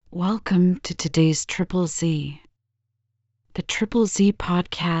Welcome to today's Triple Z. The Triple Z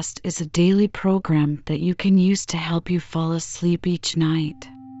podcast is a daily program that you can use to help you fall asleep each night.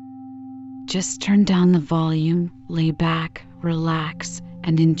 Just turn down the volume, lay back, relax,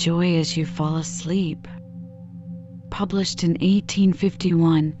 and enjoy as you fall asleep. Published in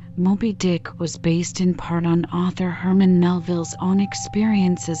 1851, Moby-Dick was based in part on author Herman Melville's own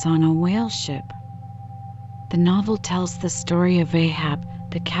experiences on a whale ship. The novel tells the story of Ahab,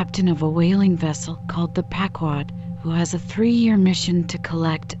 the captain of a whaling vessel called the Pequod, who has a 3-year mission to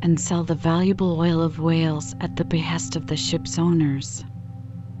collect and sell the valuable oil of whales at the behest of the ship's owners.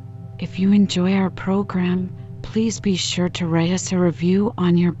 If you enjoy our program, please be sure to write us a review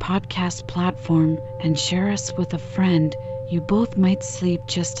on your podcast platform and share us with a friend. You both might sleep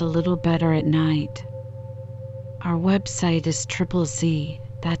just a little better at night. Our website is Triple Z,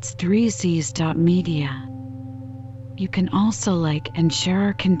 that's 3zs.media. You can also like and share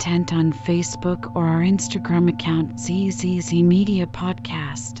our content on Facebook or our Instagram account ZZZ Media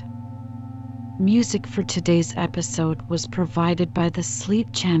Podcast. Music for today's episode was provided by the Sleep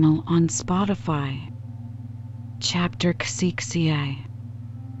Channel on Spotify. Chapter Xixi.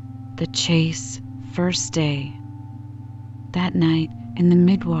 The Chase, First Day. That night, in the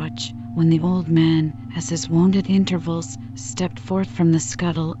midwatch, when the old man, as his wont at intervals, stepped forth from the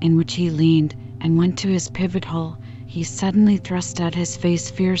scuttle in which he leaned and went to his pivot hole, he suddenly thrust out his face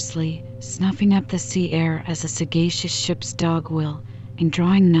fiercely, snuffing up the sea air as a sagacious ship's dog will, in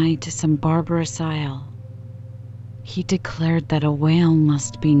drawing nigh to some barbarous isle. He declared that a whale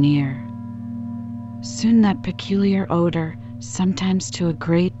must be near. Soon that peculiar odor, sometimes to a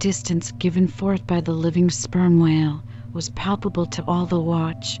great distance given forth by the living sperm whale, was palpable to all the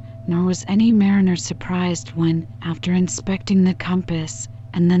watch, nor was any mariner surprised when, after inspecting the compass,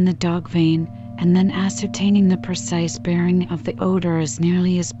 and then the dog vane, and then ascertaining the precise bearing of the odor as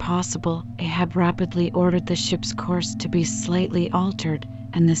nearly as possible, Ahab rapidly ordered the ship's course to be slightly altered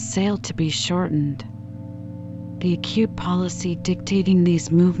and the sail to be shortened. The acute policy dictating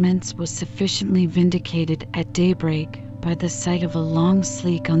these movements was sufficiently vindicated at daybreak by the sight of a long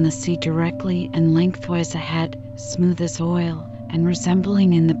sleek on the sea directly and lengthwise ahead, smooth as oil, and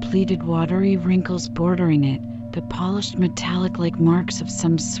resembling in the pleated watery wrinkles bordering it the polished metallic like marks of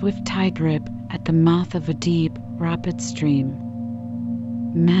some swift tide rip at the mouth of a deep, rapid stream.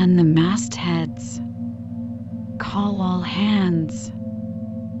 Man the mastheads! Call all hands!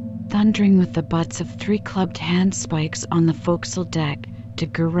 Thundering with the butts of 3 clubbed handspikes on the forecastle deck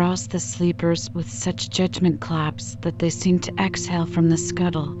to arouse the sleepers with such judgment claps that they seemed to exhale from the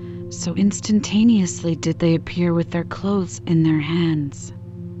scuttle, so instantaneously did they appear with their clothes in their hands.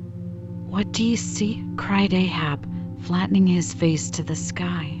 "What do you see?" cried Ahab, flattening his face to the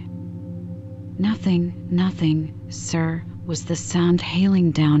sky. Nothing, sir," was the sound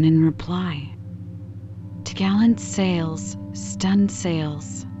hailing down in reply. "T'gallant sails, stunned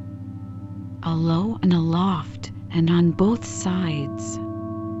sails, alow and aloft, and on both sides."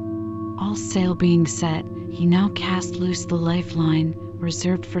 All sail being set, he now cast loose the lifeline,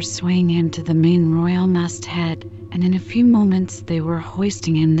 reserved for swaying him to the main royal masthead, and in a few moments they were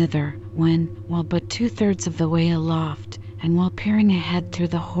hoisting him thither, when, while but 2/3 of the way aloft, and while peering ahead through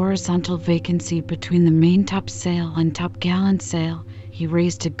the horizontal vacancy between the maintopsail and topgallant sail, he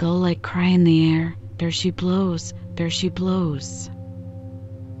raised a gull-like cry in the air, "There she blows, there she blows!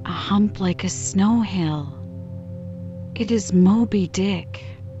 A hump like a snow hill! It is Moby-Dick!"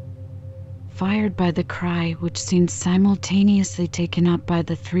 Fired by the cry, which seemed simultaneously taken up by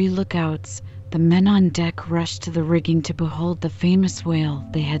the 3 lookouts, the men on deck rushed to the rigging to behold the famous whale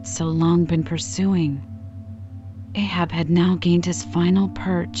they had so long been pursuing. Ahab had now gained his final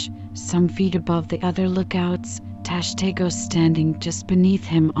perch, some feet above the other lookouts, Tashtego standing just beneath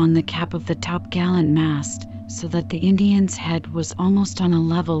him on the cap of the topgallant mast, so that the Indian's head was almost on a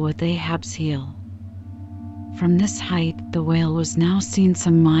level with Ahab's heel. From this height, the whale was now seen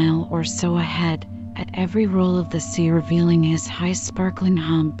some mile or so ahead, at every roll of the sea revealing his high sparkling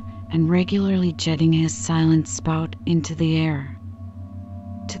hump and regularly jetting his silent spout into the air.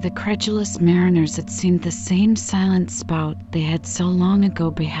 To the credulous mariners it seemed the same silent spout they had so long ago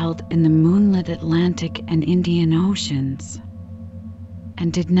beheld in the moonlit Atlantic and Indian Oceans.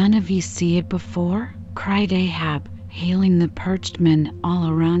 "And did none of ye see it before?" cried Ahab, hailing the perched men all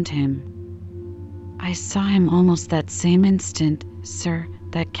around him. "I saw him almost that same instant, sir,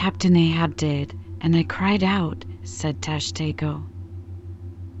 that Captain Ahab did, and I cried out," said Tashtego.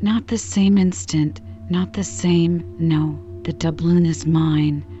 "Not the same instant, not the same, no, the doubloon is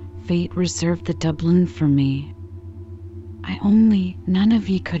mine, fate reserved the doubloon for me. None of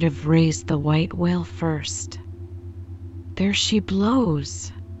ye could have raised the white whale first. There she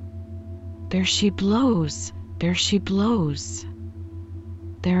blows! There she blows! There she blows!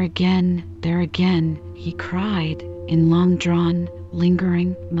 There again, he cried, in long-drawn,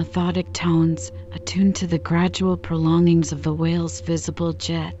 lingering, methodic tones, attuned to the gradual prolongings of the whale's visible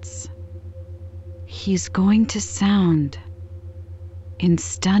jets. He's going to sound. In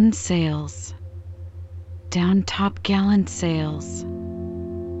stun sails. Down top-gallant sails.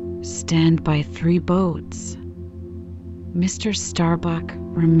 Stand by 3 boats. Mr. Starbuck,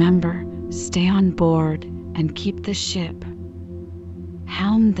 remember, stay on board and keep the ship.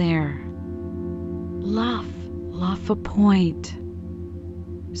 Helm there. Luff a point.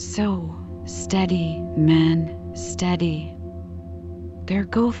 So, steady, men, steady. There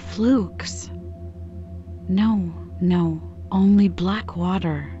go flukes. No, only black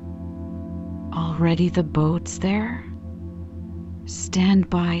water. Already the boats there? Stand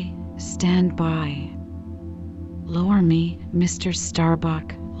by. Lower me, Mr.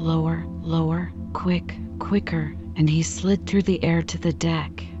 Starbuck, lower, quicker, and he slid through the air to the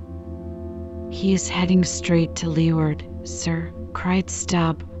deck. He is heading straight to leeward, sir, cried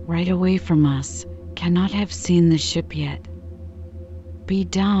Stubb, right away from us. Cannot have seen the ship yet. Be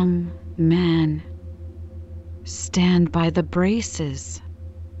dumb, man. Stand by the braces.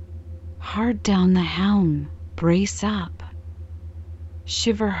 Hard down the helm, brace up.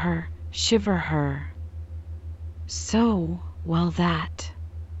 Shiver her. So, well that.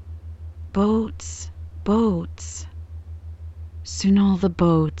 Boats. Soon all the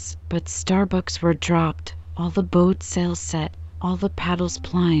boats, but Starbucks were dropped, all the boat sails set, all the paddles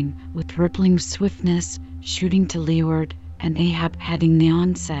plying, with rippling swiftness, shooting to leeward, and Ahab heading the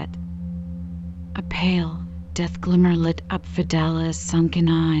onset. A pale, death glimmer lit up Fidela's sunken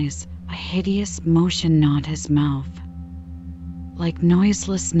eyes, a hideous motion gnawed his mouth. Like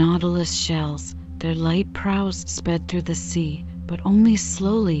noiseless nautilus shells, their light prows sped through the sea, but only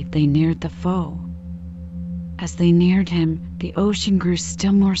slowly they neared the foe. As they neared him, the ocean grew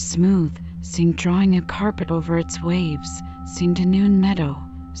still more smooth, seemed drawing a carpet over its waves, seemed a new meadow,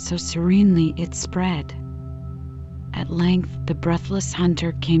 so serenely it spread. At length the breathless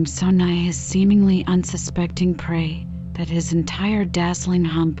hunter came so nigh his seemingly unsuspecting prey that his entire dazzling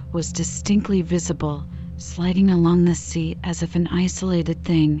hump was distinctly visible, sliding along the sea as if an isolated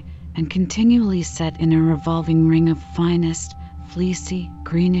thing, and continually set in a revolving ring of finest, fleecy,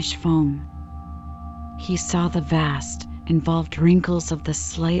 greenish foam. He saw the vast, involved wrinkles of the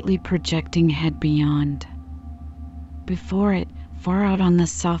slightly projecting head beyond. Before it, far out on the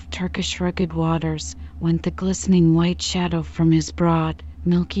soft Turkish rugged waters, went the glistening white shadow from his broad,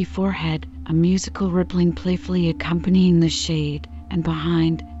 milky forehead, a musical rippling playfully accompanying the shade, and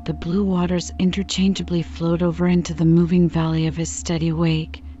behind, the blue waters interchangeably flowed over into the moving valley of his steady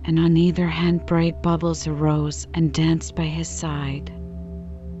wake, and on either hand bright bubbles arose and danced by his side.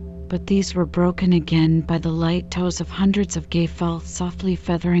 But these were broken again by the light toes of hundreds of gay falls softly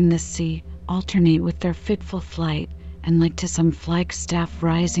feathering the sea, alternate with their fitful flight, and like to some flagstaff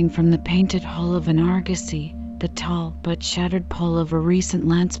rising from the painted hull of an argosy, the tall but shattered pole of a recent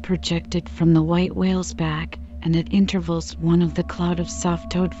lance projected from the white whale's back, and at intervals one of the cloud of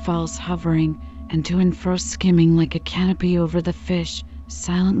soft-toed falls hovering, and to and fro skimming like a canopy over the fish,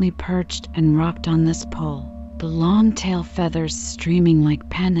 silently perched and rocked on this pole, the long tail feathers streaming like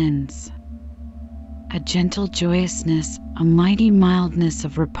pennons. A gentle joyousness, a mighty mildness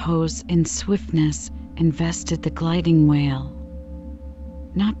of repose in swiftness, invested the gliding whale.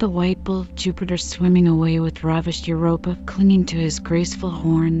 Not the white bull Jupiter swimming away with ravished Europa clinging to his graceful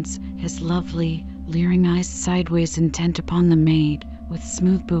horns, his lovely, leering eyes sideways intent upon the maid, with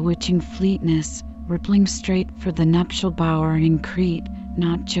smooth bewitching fleetness, rippling straight for the nuptial bower in Crete,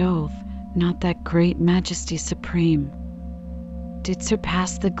 not Jove, not that great majesty supreme, did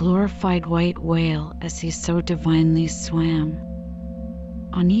surpass the glorified white whale as he so divinely swam.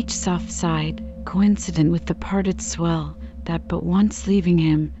 On each soft side, coincident with the parted swell, that but once leaving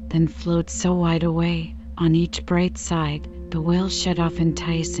him, then flowed so wide away, on each bright side, the whale shed off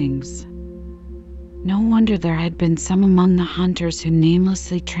enticings. No wonder there had been some among the hunters who,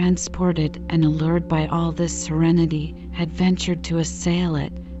 namelessly transported and allured by all this serenity, had ventured to assail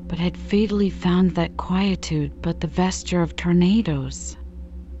it, but had fatally found that quietude but the vesture of tornadoes.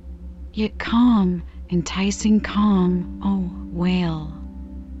 Yet calm, enticing calm, O whale!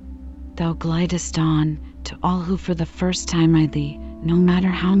 Thou glidest on, to all who for the first time eye thee, no matter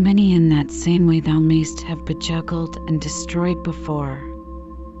how many in that same way thou mayst have bejuggled and destroyed before.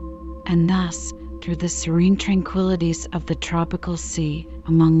 And thus, through the serene tranquillities of the tropical sea,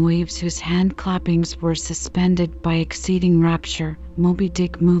 among waves whose hand-clappings were suspended by exceeding rapture,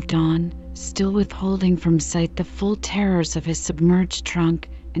 Moby-Dick moved on, still withholding from sight the full terrors of his submerged trunk,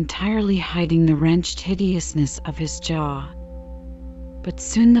 entirely hiding the wrenched hideousness of his jaw. But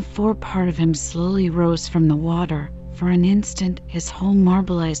soon the forepart of him slowly rose from the water. For an instant, his whole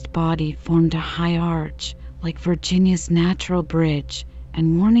marbleized body formed a high arch, like Virginia's natural bridge,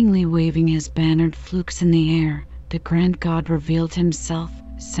 and warningly waving his bannered flukes in the air, the grand god revealed himself,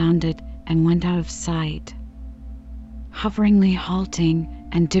 sounded, and went out of sight. Hoveringly halting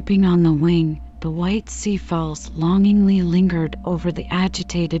and dipping on the wing, the white seafowls longingly lingered over the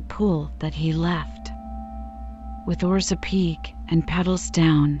agitated pool that he left. With oars apeak and paddles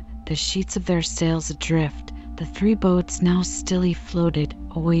down, the sheets of their sails adrift, the three boats now stilly floated,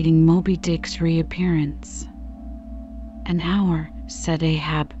 awaiting Moby-Dick's reappearance. "An hour," said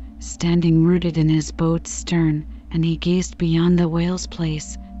Ahab, standing rooted in his boat's stern, and he gazed beyond the whale's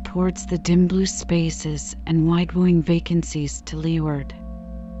place, towards the dim blue spaces and wide-wooing vacancies to leeward.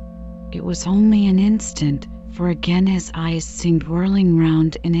 It was only an instant, for again his eyes seemed whirling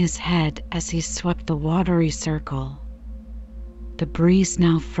round in his head as he swept the watery circle. The breeze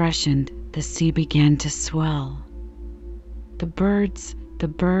now freshened, the sea began to swell. The birds,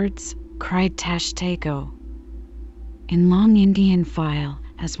 cried Tashtego. In long Indian file,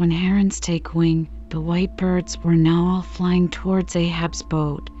 as when herons take wing, the white birds were now all flying towards Ahab's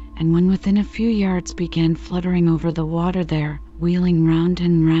boat, and when within a few yards began fluttering over the water there, wheeling round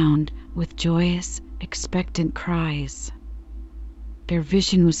and round, with joyous, expectant cries. Their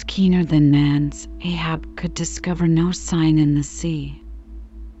vision was keener than man's. Ahab could discover no sign in the sea.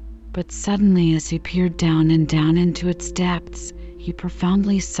 But suddenly, as he peered down and down into its depths, he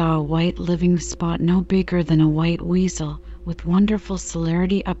profoundly saw a white living spot no bigger than a white weasel, with wonderful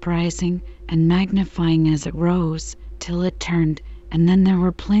celerity uprising and magnifying as it rose, till it turned, and then there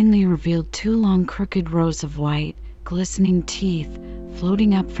were plainly revealed two long crooked rows of white, glistening teeth,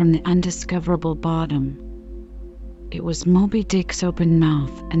 floating up from the undiscoverable bottom. It was Moby-Dick's open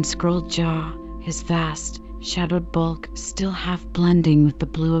mouth and scrolled jaw, his vast, shadowed bulk still half blending with the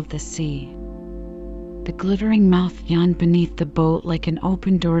blue of the sea. The glittering mouth yawned beneath the boat like an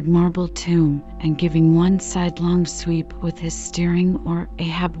open-doored marble tomb, and giving one sidelong sweep with his steering oar,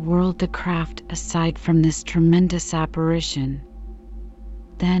 Ahab whirled the craft aside from this tremendous apparition.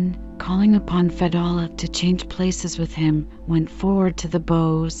 Then, calling upon Fedallah to change places with him, went forward to the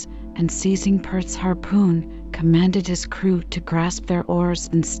bows, and seizing Perth's harpoon, commanded his crew to grasp their oars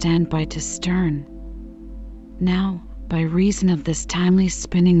and stand by to stern. Now, by reason of this timely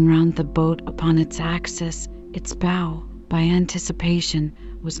spinning round the boat upon its axis, its bow, by anticipation,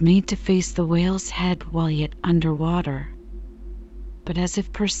 was made to face the whale's head while yet under water. But as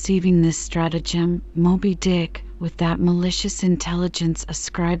if perceiving this stratagem, Moby-Dick, with that malicious intelligence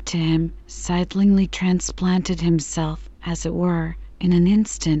ascribed to him, sidelingly transplanted himself, as it were, in an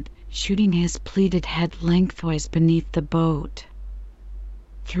instant, shooting his pleated head lengthwise beneath the boat.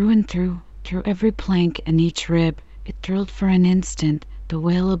 Through and through every plank and each rib, it thrilled for an instant, the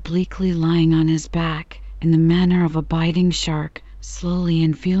whale obliquely lying on his back, in the manner of a biting shark, slowly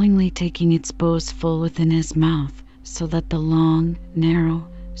and feelingly taking its bows full within his mouth, so that the long, narrow,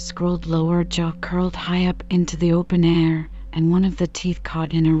 scrolled lower jaw curled high up into the open air, and one of the teeth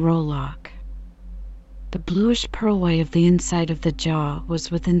caught in a rowlock. The bluish pearl white of the inside of the jaw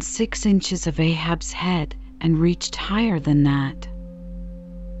was within 6 inches of Ahab's head, and reached higher than that.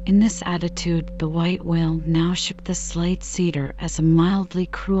 In this attitude, the white whale now shook the slight cedar as a mildly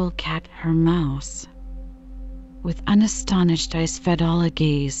cruel cat her mouse. With unastonished eyes Fedallah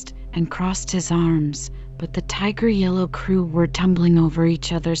gazed, and crossed his arms, but the tiger-yellow crew were tumbling over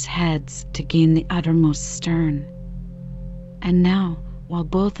each other's heads to gain the uttermost stern. And now, while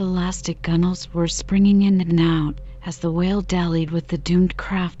both elastic gunwales were springing in and out, as the whale dallied with the doomed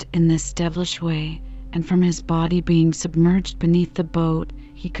craft in this devilish way, and from his body being submerged beneath the boat,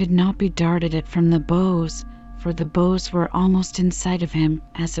 he could not be darted at from the bows, for the bows were almost in sight of him,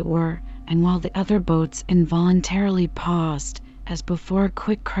 as it were, and while the other boats involuntarily paused, as before a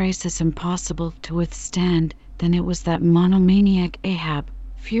quick crisis impossible to withstand, then it was that monomaniac Ahab,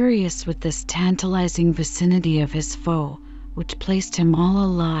 furious with this tantalizing vicinity of his foe, which placed him all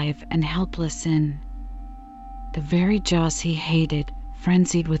alive and helpless in the very jaws he hated.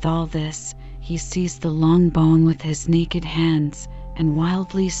 Frenzied with all this, he seized the long bone with his naked hands, and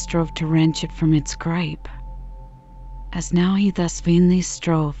wildly strove to wrench it from its gripe. As now he thus vainly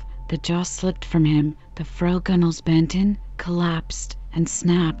strove, the jaw slipped from him, the frail gunwales bent in, collapsed, and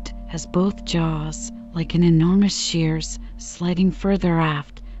snapped, as both jaws, like an enormous shears, sliding further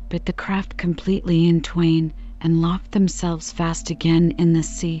aft, bit the craft completely in twain, and locked themselves fast again in the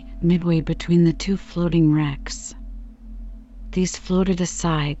sea, midway between the two floating wrecks. These floated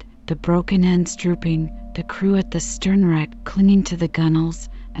aside, the broken ends drooping, the crew at the stern wreck clinging to the gunwales,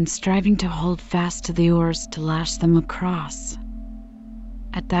 and striving to hold fast to the oars to lash them across.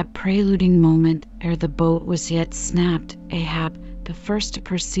 At that preluding moment, ere the boat was yet snapped, Ahab, the first to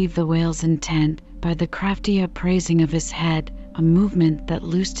perceive the whale's intent, by the crafty upraising of his head, a movement that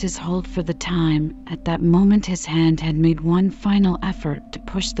loosed his hold for the time, at that moment his hand had made one final effort to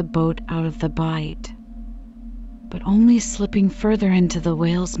push the boat out of the bight. But only slipping further into the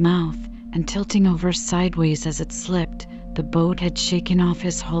whale's mouth, and tilting over sideways as it slipped, the boat had shaken off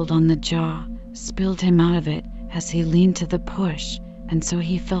his hold on the jaw, spilled him out of it as he leaned to the push, and so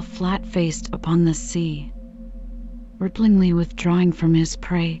he fell flat-faced upon the sea. Ripplingly withdrawing from his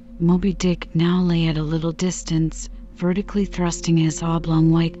prey, Moby-Dick now lay at a little distance, vertically thrusting his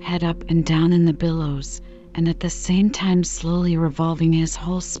oblong white head up and down in the billows, and at the same time slowly revolving his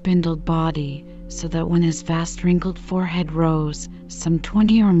whole spindled body, so that when his vast wrinkled forehead rose, some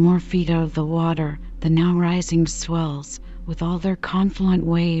 20 or more feet out of the water, the now rising swells, with all their confluent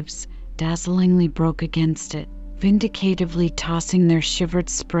waves, dazzlingly broke against it, vindicatively tossing their shivered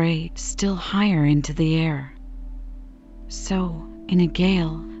spray still higher into the air. So, in a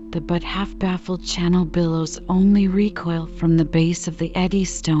gale, the but half-baffled channel billows only recoil from the base of the eddy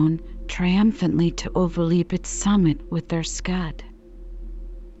stone, triumphantly to overleap its summit with their scud.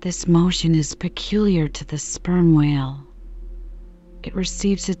 This motion is peculiar to the sperm whale. It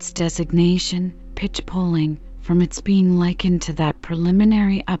receives its designation, pitch-poling, from its being likened to that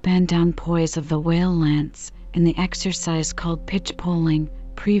preliminary up and down poise of the whale lance in the exercise called pitch-poling,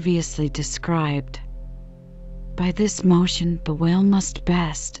 previously described. By this motion the whale must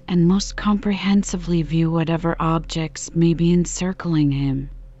best and most comprehensively view whatever objects may be encircling him.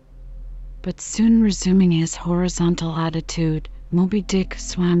 But soon resuming his horizontal attitude, Moby-Dick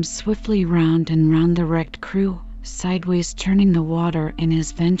swam swiftly round and round the wrecked crew, sideways turning the water in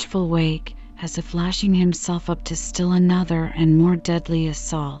his vengeful wake, as if lashing himself up to still another and more deadly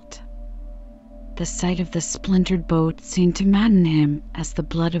assault. The sight of the splintered boat seemed to madden him, as the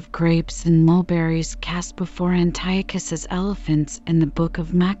blood of grapes and mulberries cast before Antiochus's elephants in the book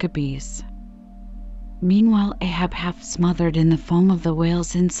of Maccabees. Meanwhile Ahab, half smothered in the foam of the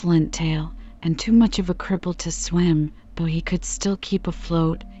whale's insolent tail, and too much of a cripple to swim, though he could still keep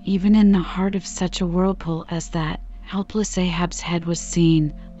afloat, even in the heart of such a whirlpool as that, helpless Ahab's head was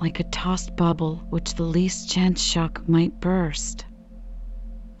seen, like a tossed bubble which the least chance shock might burst.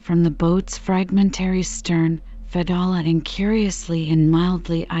 From the boat's fragmentary stern, fed all at incuriously and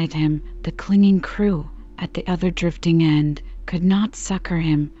mildly eyed him, the clinging crew, at the other drifting end, could not succor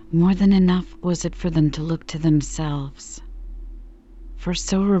him, more than enough was it for them to look to themselves. For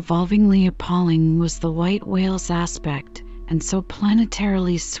so revolvingly appalling was the white whale's aspect, and so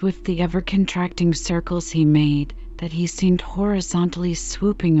planetarily swift the ever-contracting circles he made, that he seemed horizontally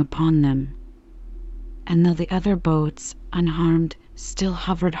swooping upon them. And though the other boats, unharmed, still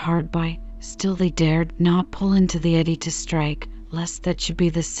hovered hard by, still they dared not pull into the eddy to strike, lest that should be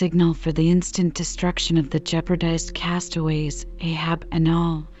the signal for the instant destruction of the jeopardized castaways, Ahab and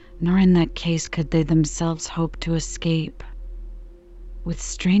all, nor in that case could they themselves hope to escape. With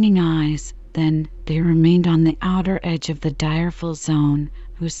straining eyes, then, they remained on the outer edge of the direful zone,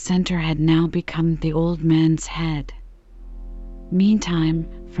 whose center had now become the old man's head. Meantime,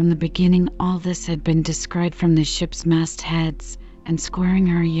 from the beginning all this had been descried from the ship's mastheads, and squaring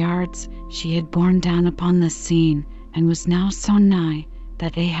her yards, she had borne down upon the scene, and was now so nigh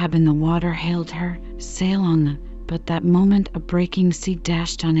that Ahab in the water hailed her sail on them. But that moment a breaking sea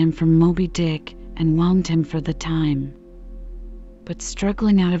dashed on him from Moby-Dick, and whelmed him for the time. But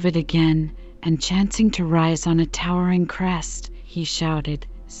struggling out of it again, and chancing to rise on a towering crest, he shouted,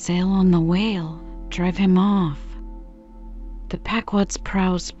 "Sail on the whale! Drive him off!" The Pequod's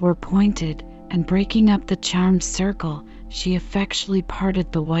prows were pointed, and breaking up the charmed circle, she effectually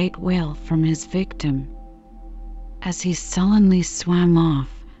parted the white whale from his victim. As he sullenly swam off,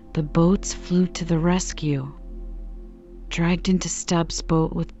 the boats flew to the rescue. Dragged into Stubbs'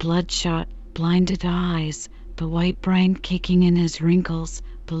 boat with bloodshot, blinded eyes, the white brine kicking in his wrinkles,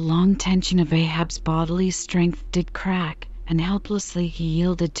 the long tension of Ahab's bodily strength did crack, and helplessly he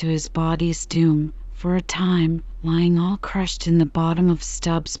yielded to his body's doom, for a time, lying all crushed in the bottom of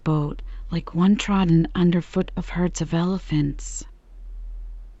Stubbs' boat, like one trodden underfoot of herds of elephants.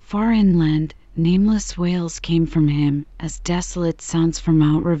 Far inland, nameless wails came from him, as desolate sounds from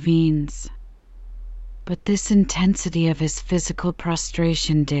out ravines. But this intensity of his physical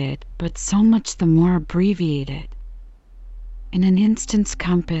prostration did but so much the more abbreviate it. In an instant's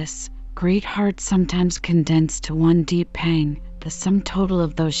compass, great hearts sometimes condense to one deep pang, the sum total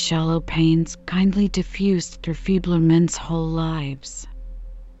of those shallow pains kindly diffused through feebler men's whole lives.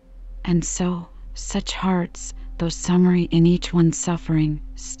 And so, such hearts, though summary in each one's suffering,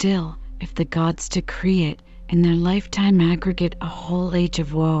 still, if the gods decree it, in their lifetime aggregate a whole age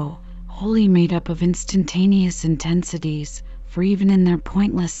of woe, wholly made up of instantaneous intensities, for even in their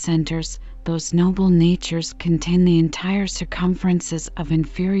pointless centers, those noble natures contain the entire circumferences of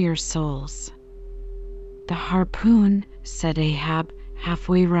inferior souls. "The harpoon," said Ahab,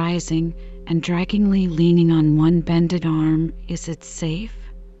 halfway rising, and draggingly leaning on one bended arm, "is it safe?"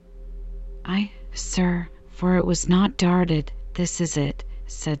 "Aye, sir, for it was not darted, this is it,"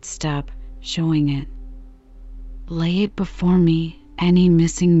 said Stubb, showing it. "Lay it before me. Any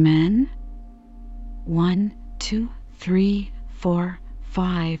missing men?" 1, 2, 3, 4,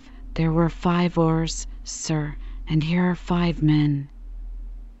 5. There were 5 oars, sir, and here are 5 men."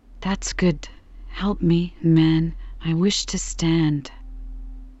 "That's good. Help me, men. I wish to stand."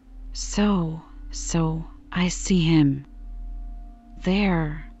 So, I see him.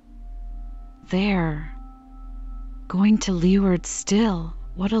 There. Going to leeward still.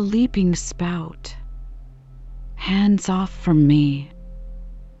 What a leaping spout. Hands off from me.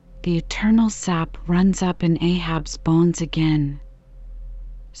 The eternal sap runs up in Ahab's bones again.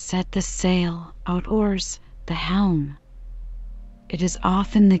 Set the sail, out oars, the helm. It is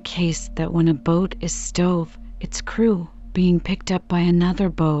often the case that when a boat is stove, its crew, being picked up by another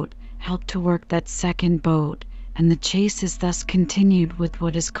boat, help to work that second boat, and the chase is thus continued with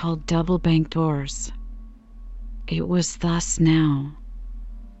what is called double-banked oars. It was thus now.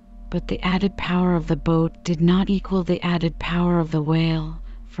 But the added power of the boat did not equal the added power of the whale,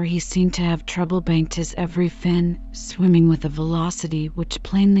 for he seemed to have treble-banked his every fin, swimming with a velocity which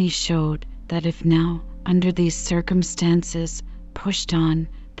plainly showed that if now, under these circumstances, pushed on,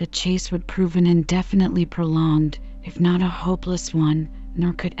 the chase would prove an indefinitely prolonged, if not a hopeless one,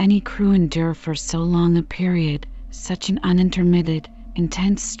 nor could any crew endure for so long a period such an unintermitted,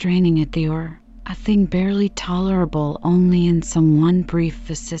 intense straining at the oar, a thing barely tolerable only in some one brief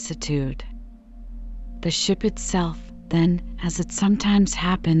vicissitude. The ship itself, then, as it sometimes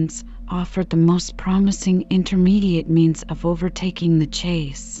happens, offered the most promising intermediate means of overtaking the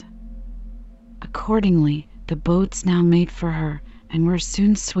chase. Accordingly, the boats now made for her, and were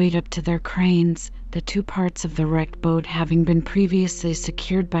soon swayed up to their cranes, the 2 parts of the wrecked boat having been previously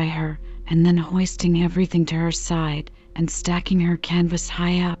secured by her, and then hoisting everything to her side, and stacking her canvas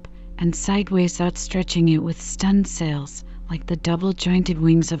high up, and sideways outstretching it with stun sails, like the double-jointed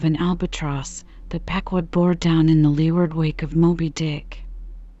wings of an albatross, the Pequod bore down in the leeward wake of Moby-Dick.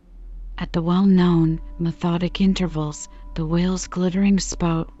 At the well-known, methodic intervals, the whale's glittering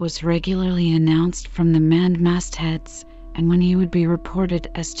spout was regularly announced from the manned mastheads, and when he would be reported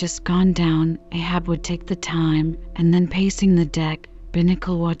as just gone down, Ahab would take the time, and then pacing the deck,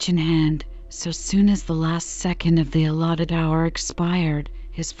 binnacle watch in hand, so soon as the last second of the allotted hour expired,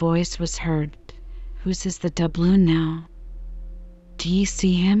 his voice was heard. "Whose is the doubloon now? D'ye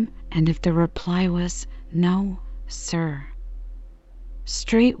see him?" And if the reply was, "No, sir,"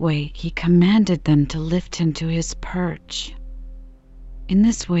 straightway he commanded them to lift him to his perch. In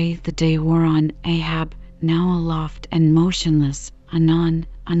this way the day wore on. Ahab, now aloft and motionless, anon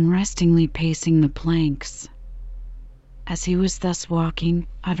unrestingly pacing the planks. As he was thus walking,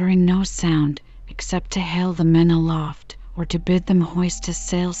 uttering no sound, except to hail the men aloft, or to bid them hoist a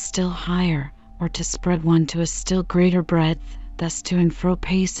sail still higher, or to spread one to a still greater breadth, thus to and fro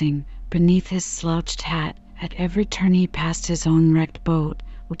pacing, beneath his slouched hat, at every turn he passed his own wrecked boat,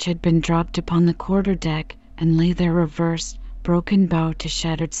 which had been dropped upon the quarter-deck, and lay there reversed, broken bow to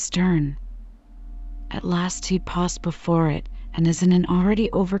shattered stern. At last he paused before it, and as in an already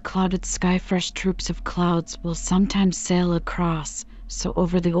overclouded sky fresh troops of clouds will sometimes sail across, so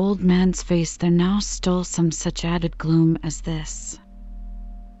over the old man's face there now stole some such added gloom as this.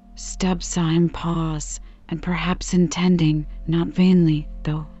 Stubb saw him pause, and perhaps intending, not vainly,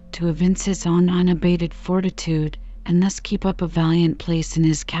 though, to evince his own unabated fortitude, and thus keep up a valiant place in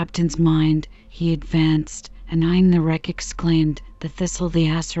his captain's mind, he advanced, and eyeing the wreck exclaimed, "The thistle the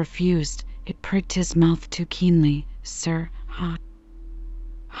ass refused." It pricked his mouth too keenly. "Sir, ha!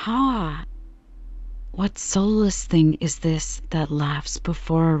 What soulless thing is this that laughs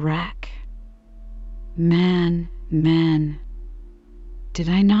before a wreck? Man, did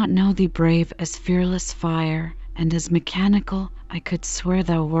I not know thee brave as fearless fire, and as mechanical, I could swear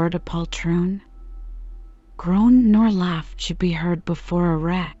thou wert a poltroon. Groan nor laugh should be heard before a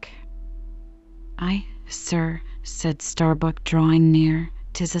wreck." "Aye, sir," said Starbuck, drawing near,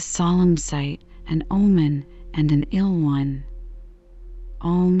 "'tis a solemn sight, an omen, and an ill one."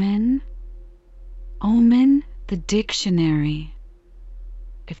 Omen? Omen? The dictionary.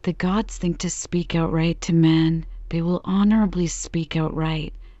 If the gods think to speak outright to man, they will honorably speak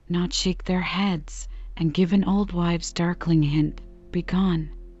outright, not shake their heads, and give an old wives' darkling hint, begone.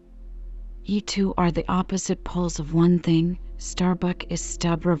 Ye two are the opposite poles of one thing, Starbuck is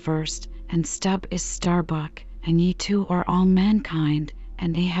Stubb reversed, and Stubb is Starbuck, and ye two are all mankind,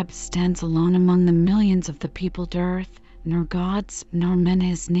 and Ahab stands alone among the millions of the peopled earth, nor gods, nor men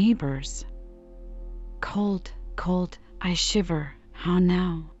his neighbors. Cold, cold, I shiver, how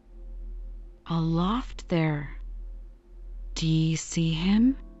now? Aloft there. D'ye see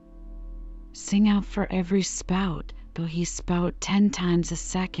him? Sing out for every spout, though he spout 10 times a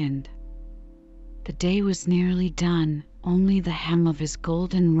second. The day was nearly done, only the hem of his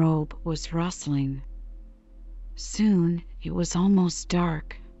golden robe was rustling. Soon it was almost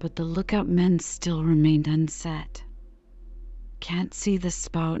dark, but the lookout men still remained unset. Can't see the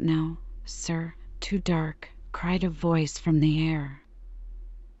spout now, sir, too dark, cried a voice from the air.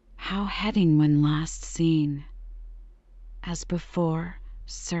 How heading when last seen? As before,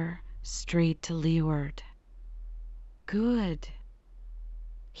 sir, straight to leeward. Good.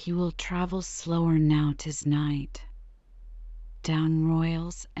 He will travel slower now 'tis night. Down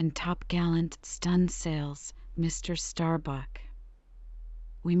royals and topgallant stunsails, Mr. Starbuck.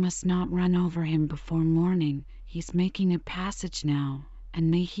 We must not run over him before morning. He's making a passage now, and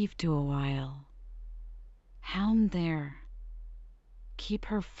may heave to a while. Helm there. Keep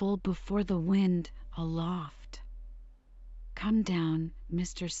her full before the wind, aloft. Come down,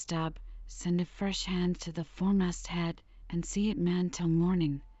 Mr. Stubb, send a fresh hand to the foremast head, and see it manned till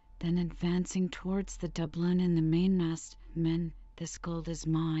morning. Then advancing towards the doubloon in the mainmast, men, this gold is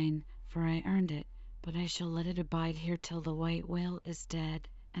mine, for I earned it, but I shall let it abide here till the white whale is dead,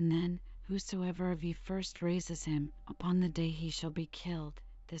 and then, whosoever of ye first raises him, upon the day he shall be killed.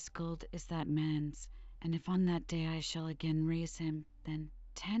 This gold is that man's, and if on that day I shall again raise him, then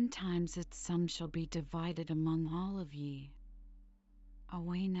 10 times its sum shall be divided among all of ye.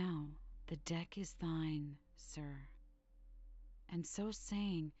 Away now, the deck is thine, sir. And so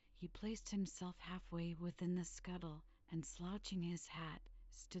saying, he placed himself halfway within the scuttle, and slouching his hat,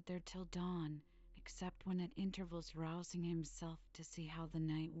 stood there till dawn, except when at intervals rousing himself to see how the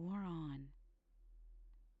night wore on.